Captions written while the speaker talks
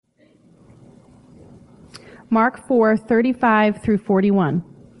Mark 4:35 through 41.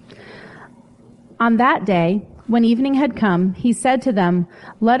 On that day, when evening had come, he said to them,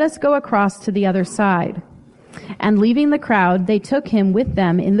 "Let us go across to the other side." And leaving the crowd, they took him with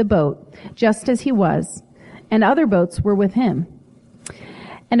them in the boat, just as he was, and other boats were with him.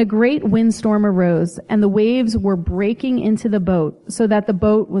 And a great windstorm arose, and the waves were breaking into the boat, so that the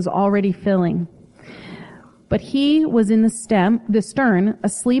boat was already filling. But he was in the stern,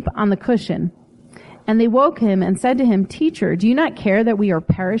 asleep on the cushion. And they woke him and said to him, "Teacher, do you not care that we are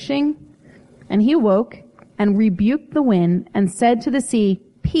perishing?" And he awoke and rebuked the wind and said to the sea,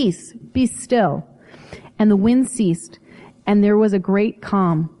 "Peace, be still." And the wind ceased, and there was a great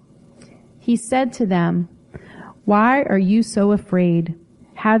calm. He said to them, "Why are you so afraid?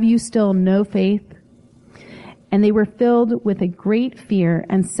 Have you still no faith?" And they were filled with a great fear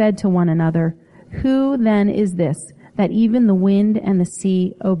and said to one another, "Who then is this, that even the wind and the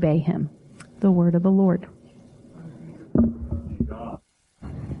sea obey him?" The word of the Lord.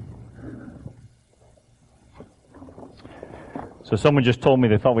 So someone just told me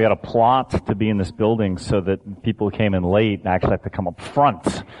they thought we had a plot to be in this building so that people who came in late actually have to come up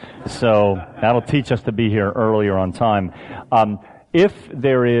front. So that'll teach us to be here earlier on time. If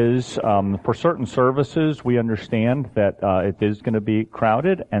there is, for certain services, we understand that it is going to be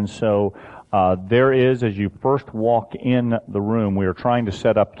crowded, and so there is, as you first walk in the room, we are trying to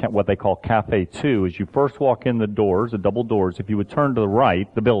set up what they call Cafe 2. As you first walk in the doors, the double doors, if you would turn to the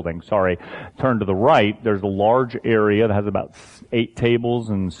right, turn to the right, there's a large area that has about 8 tables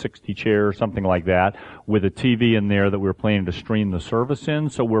and 60 chairs, something like that, with a TV in there that we're planning to stream the service in.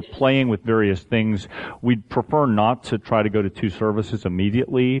 So we're playing with various things. We'd prefer not to try to go to 2 services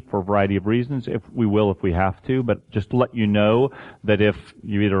immediately for a variety of reasons. If we have to, but just to let you know that if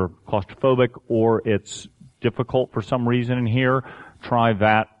you're either claustrophobic or it's difficult for some reason in here, try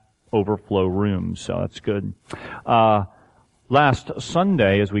that overflow room. So that's good. Last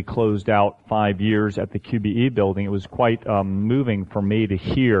Sunday, as we closed out 5 years at the QBE building, it was quite moving for me to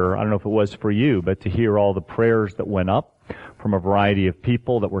hear, I don't know if it was for you, but to hear all the prayers that went up from a variety of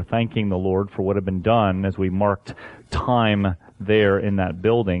people that were thanking the Lord for what had been done as we marked time there in that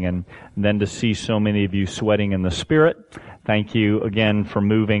building, and then to see so many of you sweating in the Spirit. Thank you again for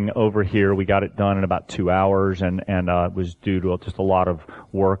moving over here. We got it done in about 2 hours, and it was due to just a lot of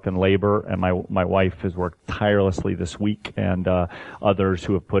work and labor. And my wife has worked tirelessly this week, and others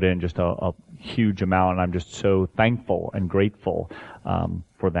who have put in just a huge amount. And I'm just so thankful and grateful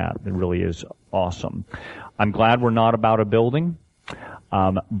for that. It really is awesome. I'm glad we're not about a building.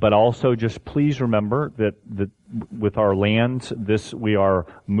 But also just please remember that with our land, we are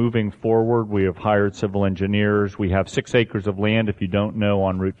moving forward. We have hired civil engineers. We have 6 acres of land, if you don't know,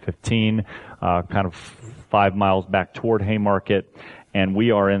 on Route 15, kind of 5 miles back toward Haymarket. And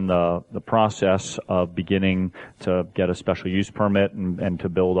we are in the process of beginning to get a special use permit and to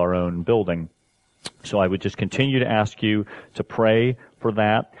build our own building. So I would just continue to ask you to pray for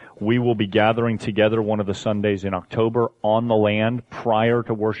that. We will be gathering together one of the Sundays in October on the land prior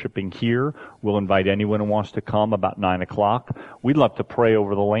to worshiping here. We'll invite anyone who wants to come about 9 o'clock. We'd love to pray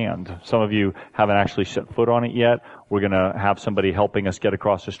over the land. Some of you haven't actually set foot on it yet. We're going to have somebody helping us get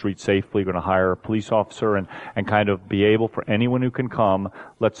across the street safely. We're going to hire a police officer and kind of be able for anyone who can come.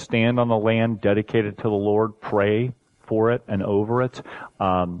 Let's stand on the land dedicated to the Lord, pray for it and over it.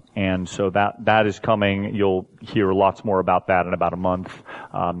 And so that is coming. You'll hear lots more about that in about a month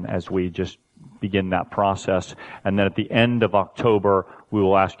as we just begin that process. And then at the end of October, we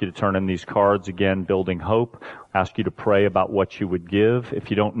will ask you to turn in these cards again, Building Hope. Ask you to pray about what you would give. If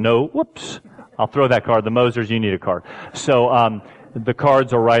you don't know, I'll throw that card. The Mosers, you need a card. So the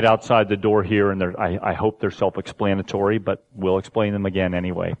cards are right outside the door here, and I hope they're self-explanatory, but we'll explain them again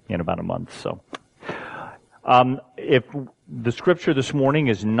anyway in about a month. So. If the scripture this morning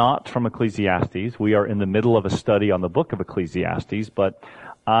is not from Ecclesiastes, we are in the middle of a study on the book of Ecclesiastes, but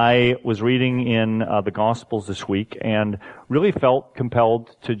I was reading in the Gospels this week and really felt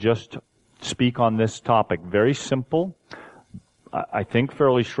compelled to just speak on this topic. Very simple, I think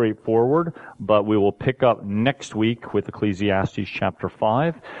fairly straightforward, but we will pick up next week with Ecclesiastes chapter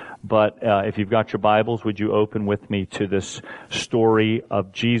 5. But if you've got your Bibles, would you open with me to this story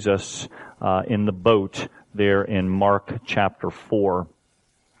of Jesus in the boat there in Mark chapter 4.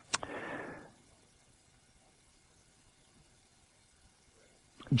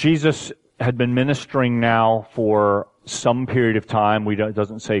 Jesus had been ministering now for some period of time. It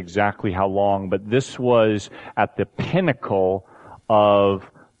doesn't say exactly how long, but this was at the pinnacle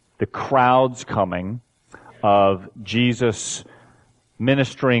of the crowds coming, of Jesus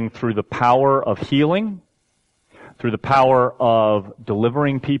ministering through the power of healing, through the power of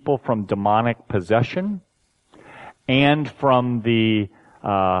delivering people from demonic possession, and from the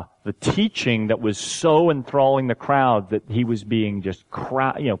teaching that was so enthralling the crowd that he was being just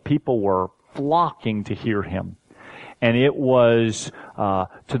people were flocking to hear him. And it was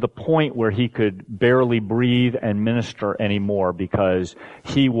to the point where he could barely breathe and minister anymore because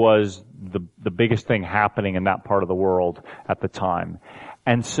he was the biggest thing happening in that part of the world at the time.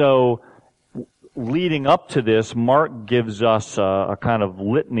 And so, leading up to this, Mark gives us a kind of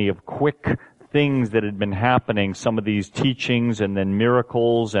litany of quick things that had been happening, some of these teachings and then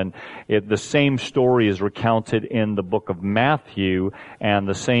miracles, and the same story is recounted in the book of Matthew, and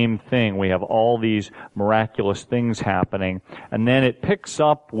the same thing. We have all these miraculous things happening, and then it picks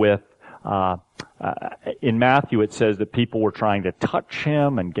up with in Matthew it says that people were trying to touch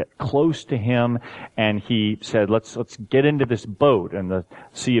him and get close to him, and he said, let's get into this boat. And the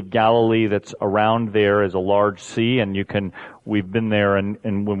Sea of Galilee that's around there is a large sea, and we've been there,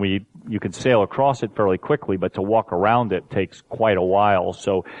 and when you can sail across it fairly quickly, but to walk around it takes quite a while.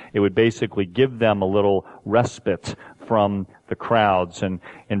 So it would basically give them a little respite from the crowds. And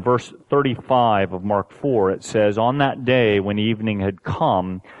in verse 35 of Mark 4, it says, on that day when evening had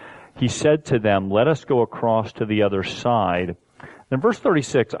come, he said to them, let us go across to the other side. Then verse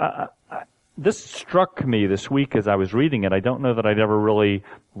 36, this struck me this week as I was reading it. I don't know that I'd ever really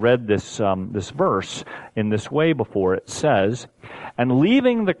read this verse in this way before. It says, and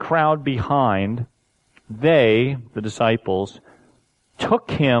leaving the crowd behind, they, the disciples, took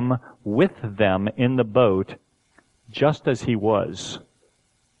him with them in the boat just as he was.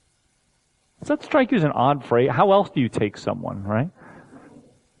 Does that strike you as an odd phrase? How else do you take someone, right?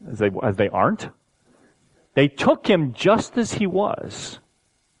 As they aren't. They took him just as he was.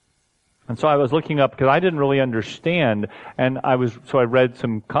 And so I was looking up because I didn't really understand, and I read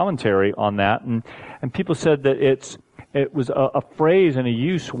some commentary on that, and people said that it was a phrase and a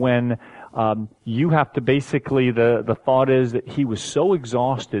use when you have to basically, the thought is that he was so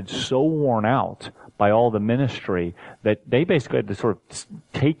exhausted, so worn out by all the ministry that they basically had to sort of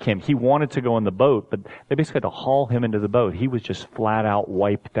take him. He wanted to go in the boat, but they basically had to haul him into the boat. He was just flat out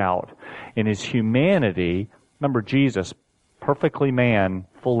wiped out. In his humanity, remember Jesus, perfectly man,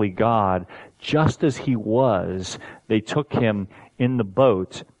 fully God, just as he was, they took him in the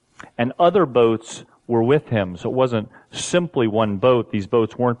boat, and other boats were with him. So it wasn't simply one boat. These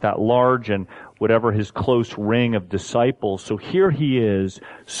boats weren't that large, and whatever his close ring of disciples. So here he is,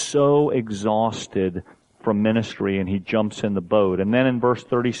 so exhausted from ministry, and he jumps in the boat. And then in verse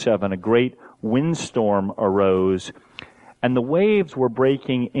 37, a great windstorm arose, and the waves were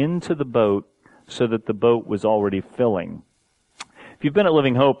breaking into the boat so that the boat was already filling. If you've been at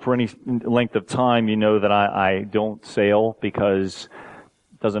Living Hope for any length of time, you know that I don't sail because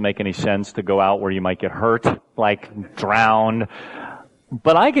it doesn't make any sense to go out where you might get hurt, like drown.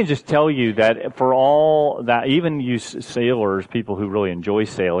 But I can just tell you that for all that, even you sailors, people who really enjoy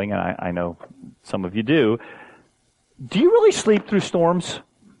sailing, and I know some of you do you really sleep through storms?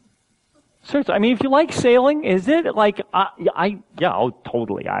 Seriously, I mean, if you like sailing, is it like,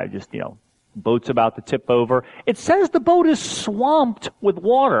 totally. I just, boat's about to tip over. It says the boat is swamped with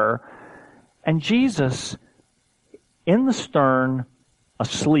water, and Jesus in the stern,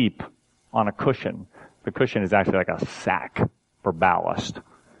 asleep on a cushion. The cushion is actually like a sack for ballast.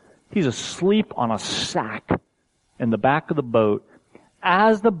 He's asleep on a sack in the back of the boat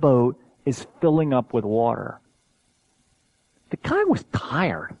as the boat is filling up with water. The guy was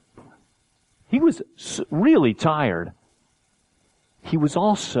tired. He was really tired. He was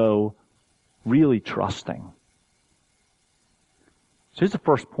also really trusting. So here's the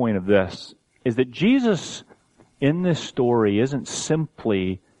first point of this, is that Jesus in this story isn't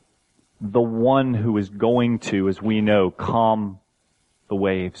simply the one who is going to, as we know, calm the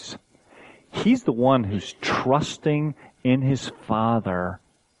waves. He's the one who's trusting in his Father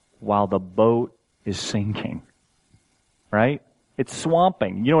while the boat is sinking. Right? It's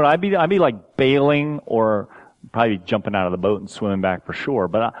swamping. You know what? I'd be like bailing, or probably jumping out of the boat and swimming back for sure.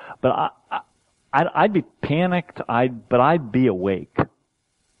 But I'd be panicked. But I'd be awake.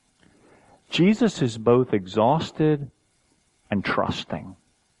 Jesus is both exhausted and trusting.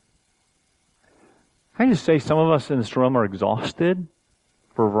 Can I just say, some of us in this room are exhausted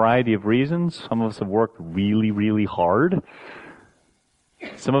for a variety of reasons. Some of us have worked really, really hard.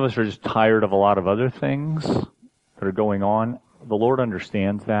 Some of us are just tired of a lot of other things that are going on. The Lord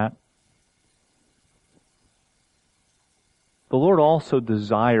understands that. The Lord also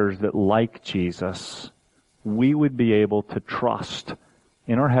desires that, like Jesus, we would be able to trust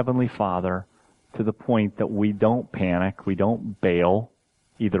in our Heavenly Father to the point that we don't panic, we don't bail,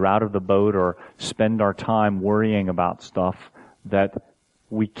 either out of the boat or spend our time worrying about stuff that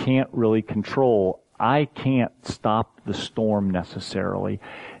we can't really control. I can't stop the storm necessarily.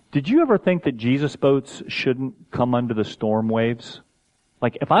 Did you ever think that Jesus boats shouldn't come under the storm waves?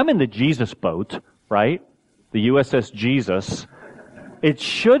 Like, if I'm in the Jesus boat, right, the USS Jesus, it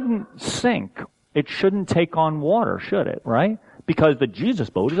shouldn't sink. It shouldn't take on water, should it, right? Because the Jesus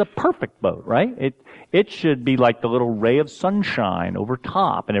boat is a perfect boat, right? It should be like the little ray of sunshine over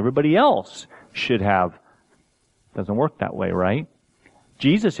top, and everybody else should have. Doesn't work that way, right?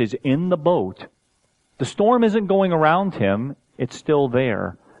 Jesus is in the boat. The storm isn't going around him. It's still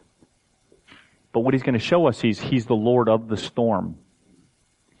there. But what he's going to show us, he's the Lord of the storm.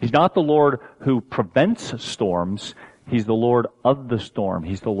 He's not the Lord who prevents storms. He's the Lord of the storm.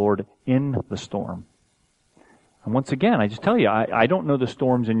 He's the Lord in the storm. And once again, I just tell you, I don't know the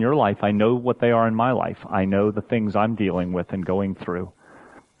storms in your life. I know what they are in my life. I know the things I'm dealing with and going through.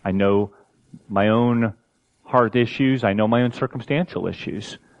 I know my own heart issues. I know my own circumstantial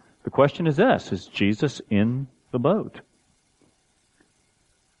issues. The question is this: is Jesus in the boat?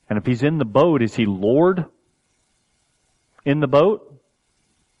 And if he's in the boat, is he Lord in the boat?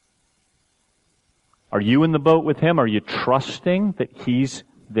 Are you in the boat with him? Are you trusting that he's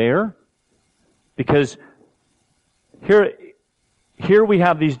there? Because here we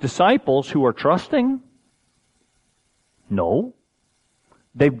have these disciples who are trusting. No.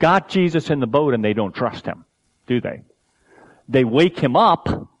 They've got Jesus in the boat and they don't trust him, do they? They wake him up,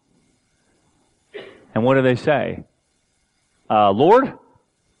 and what do they say? Lord,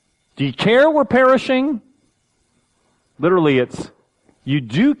 do you care we're perishing? Literally, it's, you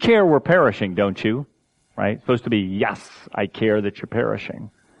do care we're perishing, don't you? Right? It's supposed to be, yes, I care that you're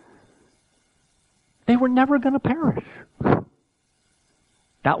perishing. They were never going to perish.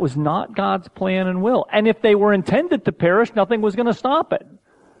 That was not God's plan and will. And if they were intended to perish, nothing was going to stop it.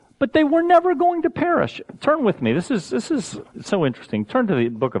 But they were never going to perish. Turn with me. This is so interesting. Turn to the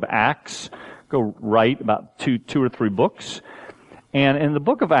book of Acts. Go right about two or three books. And in the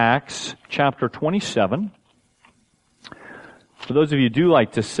book of Acts, chapter 27, for those of you who do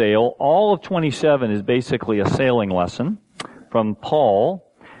like to sail, all of 27 is basically a sailing lesson from Paul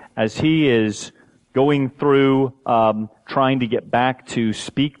as he is going through trying to get back to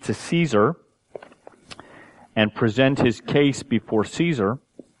speak to Caesar and present his case before Caesar.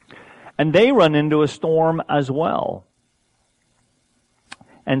 And they run into a storm as well.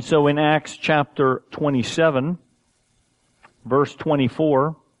 And so in Acts chapter 27, verse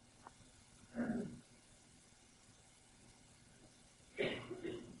 24,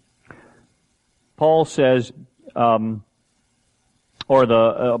 Paul says, Paul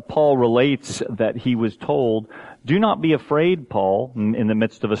relates that he was told, do not be afraid, Paul, in the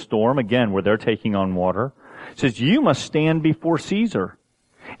midst of a storm, again, where they're taking on water. He says, you must stand before Caesar.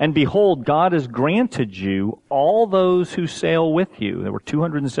 And behold, God has granted you all those who sail with you. There were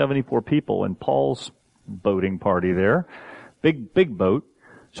 274 people in Paul's boating party there. Big boat.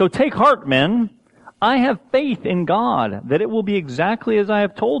 So take heart, men. I have faith in God that it will be exactly as I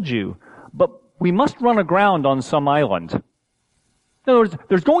have told you. But we must run aground on some island. In other words,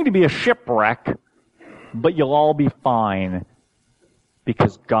 there's going to be a shipwreck, but you'll all be fine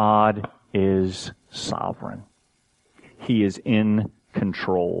because God is sovereign. He is in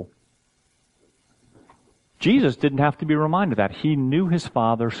control. Jesus didn't have to be reminded of that. He knew his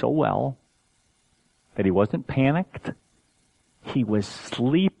Father so well that he wasn't panicked. He was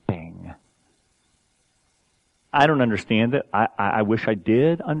sleeping. I don't understand it. I wish I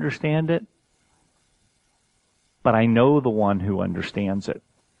did understand it. But I know the one who understands it.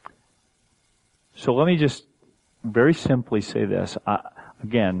 So let me just very simply say this.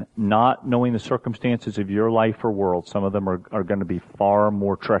 Again, not knowing the circumstances of your life or world, some of them are going to be far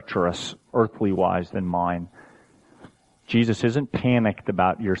more treacherous, earthly-wise, than mine. Jesus isn't panicked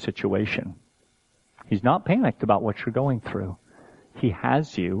about your situation. He's not panicked about what you're going through. He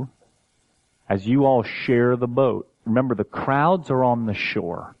has you as you all share the boat. Remember, the crowds are on the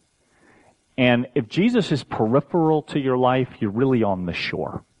shore. And if Jesus is peripheral to your life, you're really on the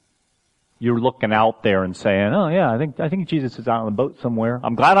shore. You're looking out there and saying, oh yeah, I think Jesus is out on the boat somewhere.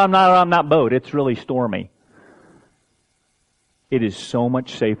 I'm glad I'm not on that boat. It's really stormy. It is so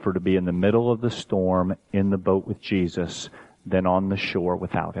much safer to be in the middle of the storm in the boat with Jesus than on the shore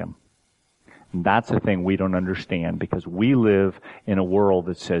without him. And that's the thing we don't understand, because we live in a world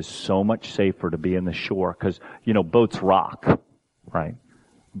that says so much safer to be in the shore because, boats rock, right?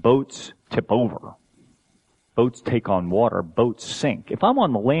 Boats tip over. Boats take on water. Boats sink. If I'm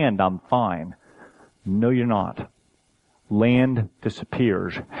on the land, I'm fine. No, you're not. Land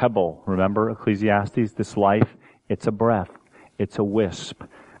disappears. Hebel, remember Ecclesiastes? This life, it's a breath. It's a wisp.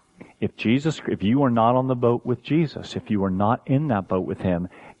 If you are not on the boat with Jesus, if you are not in that boat with him,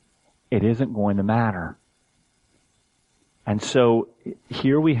 it isn't going to matter. And so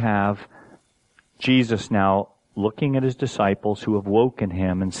here we have Jesus now looking at his disciples who have woken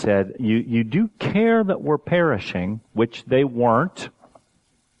him and said, you do care that we're perishing, which they weren't.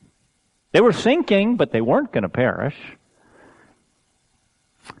 They were sinking, but they weren't going to perish.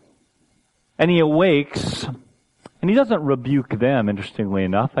 And he awakes, and he doesn't rebuke them, interestingly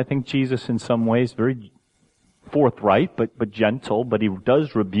enough. I think Jesus in some ways very forthright, but gentle, but he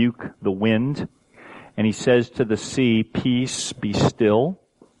does rebuke the wind. And he says to the sea, "Peace, be still."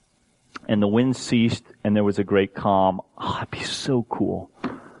 And the wind ceased, and there was a great calm. Oh, that'd be so cool.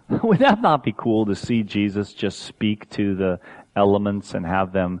 Would that not be cool to see Jesus just speak to the elements and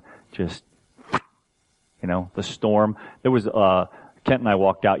have them just, the storm? There was, Kent and I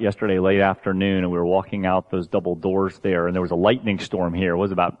walked out yesterday late afternoon, and we were walking out those double doors there, and there was a lightning storm here. It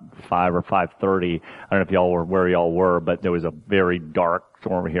was about 5 or 5:30. I don't know if y'all were where y'all were, but there was a very dark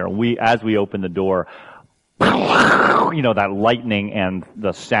storm here. As we opened the door, that lightning and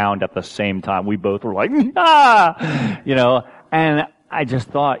the sound at the same time, we both were like, and I just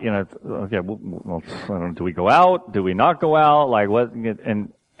thought, okay, well, I don't know, do we go out? Do we not go out? Like what?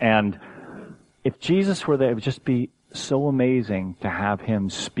 And if Jesus were there, it would just be so amazing to have him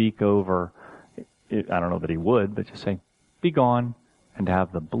speak over. I don't know that he would, but just say, "Be gone," and to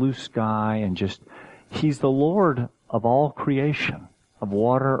have the blue sky and just, he's the Lord of all creation, of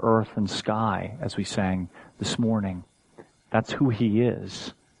water, earth, and sky, as we sang this morning. That's who he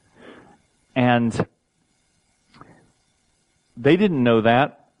is. And they didn't know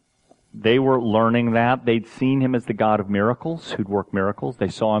that. They were learning that. They'd seen him as the God of miracles, who'd work miracles. They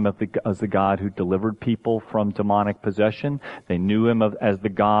saw him as the God who delivered people from demonic possession. They knew him as the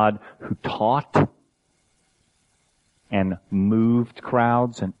God who taught and moved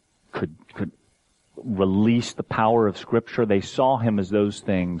crowds and could release the power of Scripture. They saw him as those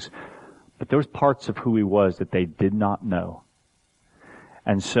things. But there was parts of who he was that they did not know.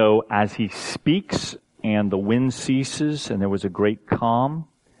 And so as he speaks and the wind ceases and there was a great calm,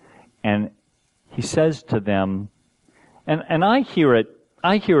 and he says to them, and I hear it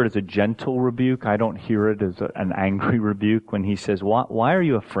as a gentle rebuke. I don't hear it as an angry rebuke when he says, why are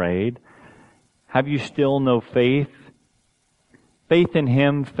you afraid? Have you still no faith? Faith in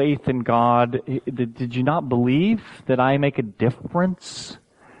him, faith in God. Did you not believe that I make a difference?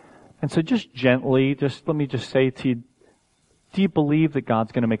 And so just gently, let me just say to you, do you believe that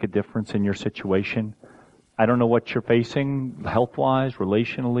God's going to make a difference in your situation? I don't know what you're facing, health-wise,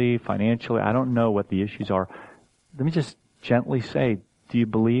 relationally, financially. I don't know what the issues are. Let me just gently say, do you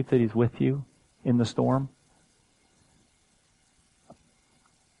believe that he's with you in the storm?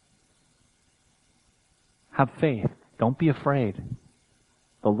 Have faith. Don't be afraid.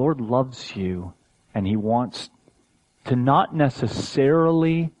 The Lord loves you, and he wants to not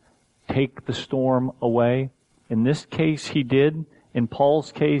necessarily take the storm away. In this case, he did. In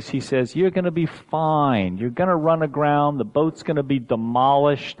Paul's case, he says, you're going to be fine. You're going to run aground. The boat's going to be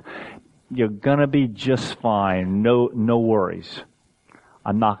demolished. You're going to be just fine. No worries.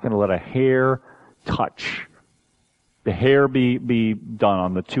 I'm not going to let a hair touch. The hair be done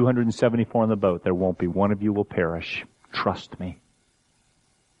on the 274 on the boat. There won't be one of you will perish. Trust me.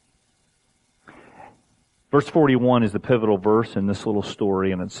 Verse 41 is the pivotal verse in this little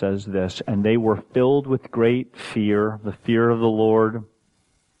story, and it says this, and they were filled with great fear, the fear of the Lord,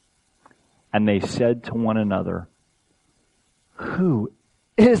 and they said to one another, who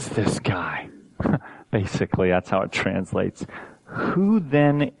is this guy? Basically, that's how it translates. Who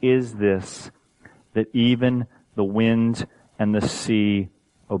then is this that even the wind and the sea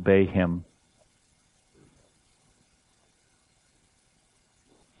obey him?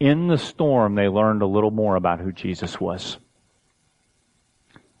 In the storm, they learned a little more about who Jesus was.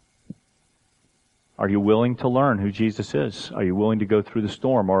 Are you willing to learn who Jesus is? Are you willing to go through the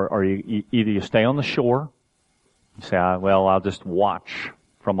storm? Or are you either you stay on the shore, you say, well, I'll just watch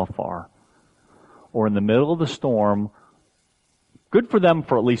from afar. Or in the middle of the storm, good for them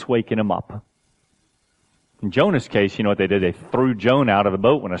for at least waking him up. In Jonah's case, you know what they did? They threw Jonah out of the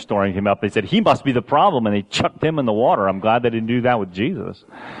boat when a storm came up. They said, he must be the problem, and they chucked him in the water. I'm glad they didn't do that with Jesus.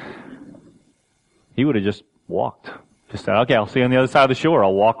 He would have just walked. Just said, okay, I'll see you on the other side of the shore.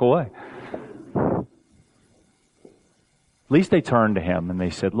 I'll walk away. At least they turned to him and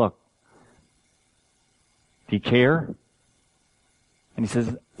they said, look, do you care? And he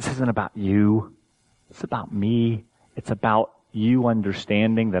says, this isn't about you. It's about me. It's about you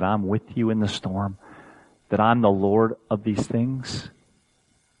understanding that I'm with you in the storm, that I'm the Lord of these things.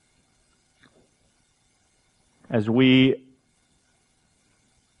 As we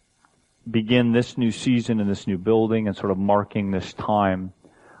begin this new season in this new building and sort of marking this time,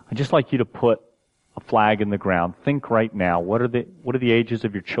 I'd just like you to put a flag in the ground. Think right now, what are the ages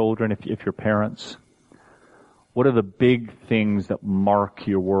of your children if you're parents? What are the big things that mark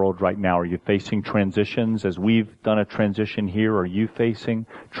your world right now? Are you facing transitions as we've done a transition here? Are you facing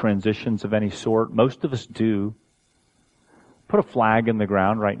transitions of any sort? Most of us do. Put a flag in the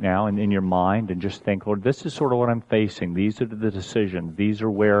ground right now and in your mind and just think, Lord, this is sort of what I'm facing. These are the decisions. These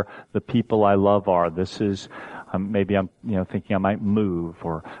are where the people I love are. This is, maybe I'm thinking I might move,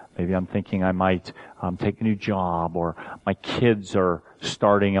 or maybe I'm thinking I might take a new job, or my kids are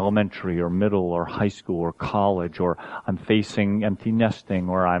starting elementary or middle or high school or college, or I'm facing empty nesting,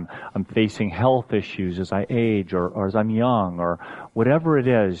 or I'm facing health issues as I age, or as I'm young, or whatever it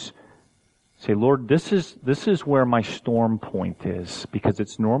is. Say, Lord, this is where my storm point is, because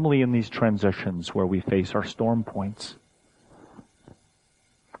it's normally in these transitions where we face our storm points.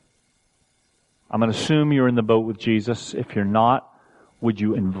 I'm going to assume you're in the boat with Jesus. If you're not, would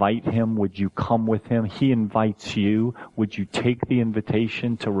you invite him? Would you come with him? He invites you. Would you take the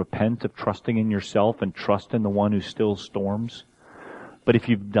invitation to repent of trusting in yourself and trust in the one who stills storms? But if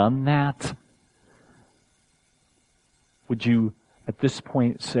you've done that, would you at this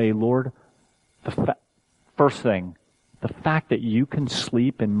point say, Lord, first thing, the fact that you can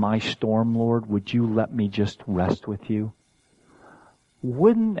sleep in my storm, Lord, would you let me just rest with you?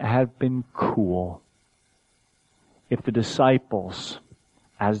 Wouldn't it have been cool if the disciples,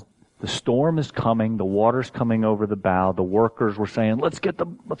 as the storm is coming, the water's coming over the bow, the workers were saying, let's get the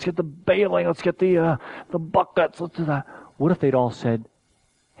bailing, let's get the buckets, let's do that. What if they'd all said,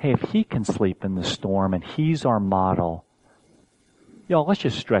 hey, if he can sleep in the storm and he's our model, let's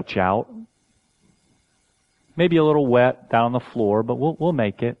just stretch out. Maybe a little wet down on the floor, but we'll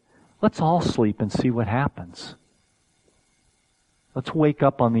make it. Let's all sleep and see what happens. Let's wake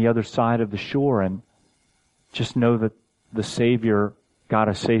up on the other side of the shore and just know that the Savior got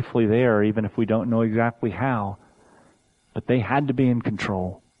us safely there, even if we don't know exactly how. But they had to be in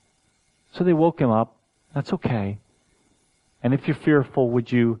control. So they woke him up. That's okay. And if you're fearful,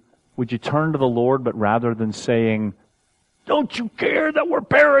 would you turn to the Lord, but rather than saying, don't you care that we're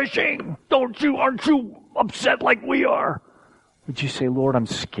perishing? Aren't you upset like we are? Would you say, Lord, I'm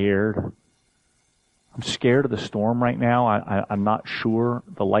scared. I'm scared of the storm right now. I'm not sure.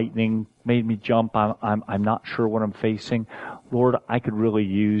 The lightning made me jump. I'm not sure what I'm facing. Lord, I could really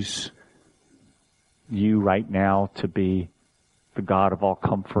use you right now to be the God of all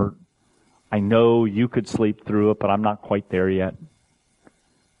comfort. I know you could sleep through it, but I'm not quite there yet.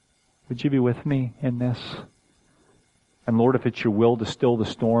 Would you be with me in this? And Lord, if it's your will to still the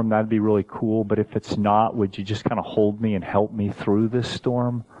storm, that'd be really cool. But if it's not, would you just kind of hold me and help me through this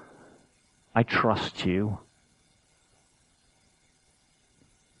storm? I trust you.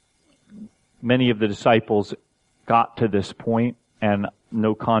 Many of the disciples got to this point, and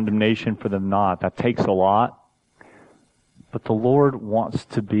no condemnation for them not. That takes a lot. But the Lord wants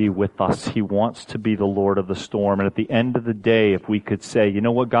to be with us. He wants to be the Lord of the storm. And at the end of the day, if we could say, you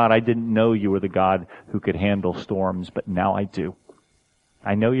know what, God, I didn't know you were the God who could handle storms, but now I do.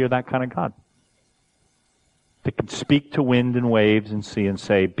 I know you're that kind of God. That can speak to wind and waves and sea and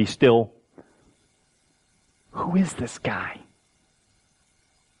say, be still. Who is this guy?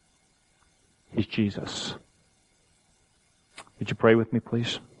 He's Jesus. Would you pray with me,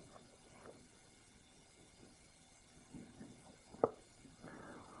 please?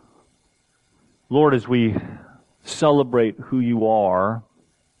 Lord, as we celebrate who you are,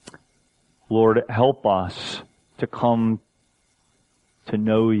 Lord, help us to come to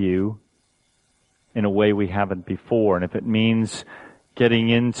know you in a way we haven't before. And if it means getting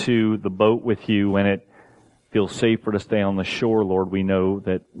into the boat with you when it feels safer to stay on the shore, Lord, we know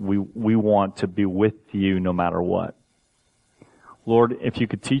that we want to be with you no matter what. Lord, if you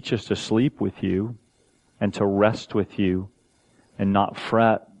could teach us to sleep with you and to rest with you and not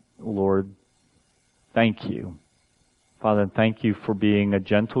fret, Lord, thank you. Father, thank you for being a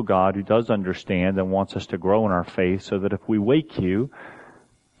gentle God who does understand and wants us to grow in our faith, so that if we wake you,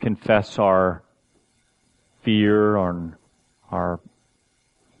 confess our fear, our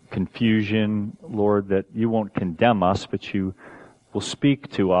confusion, Lord, that you won't condemn us, but you will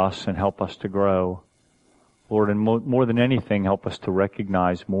speak to us and help us to grow. Lord, and more than anything, help us to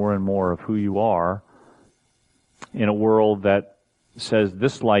recognize more and more of who you are in a world that says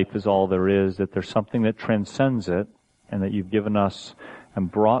this life is all there is, that there's something that transcends it, and that you've given us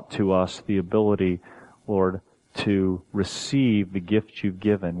and brought to us the ability, Lord, to receive the gift you've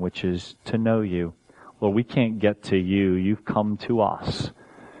given, which is to know you. Lord, we can't get to you. You've come to us.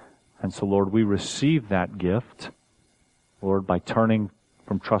 And so, Lord, we receive that gift, Lord, by turning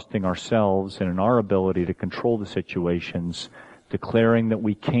from trusting ourselves and in our ability to control the situations declaring that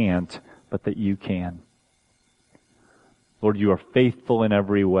we can't, but that you can. Lord, you are faithful in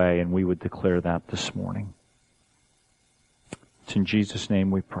every way, and we would declare that this morning. It's in Jesus'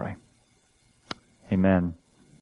 name we pray. Amen.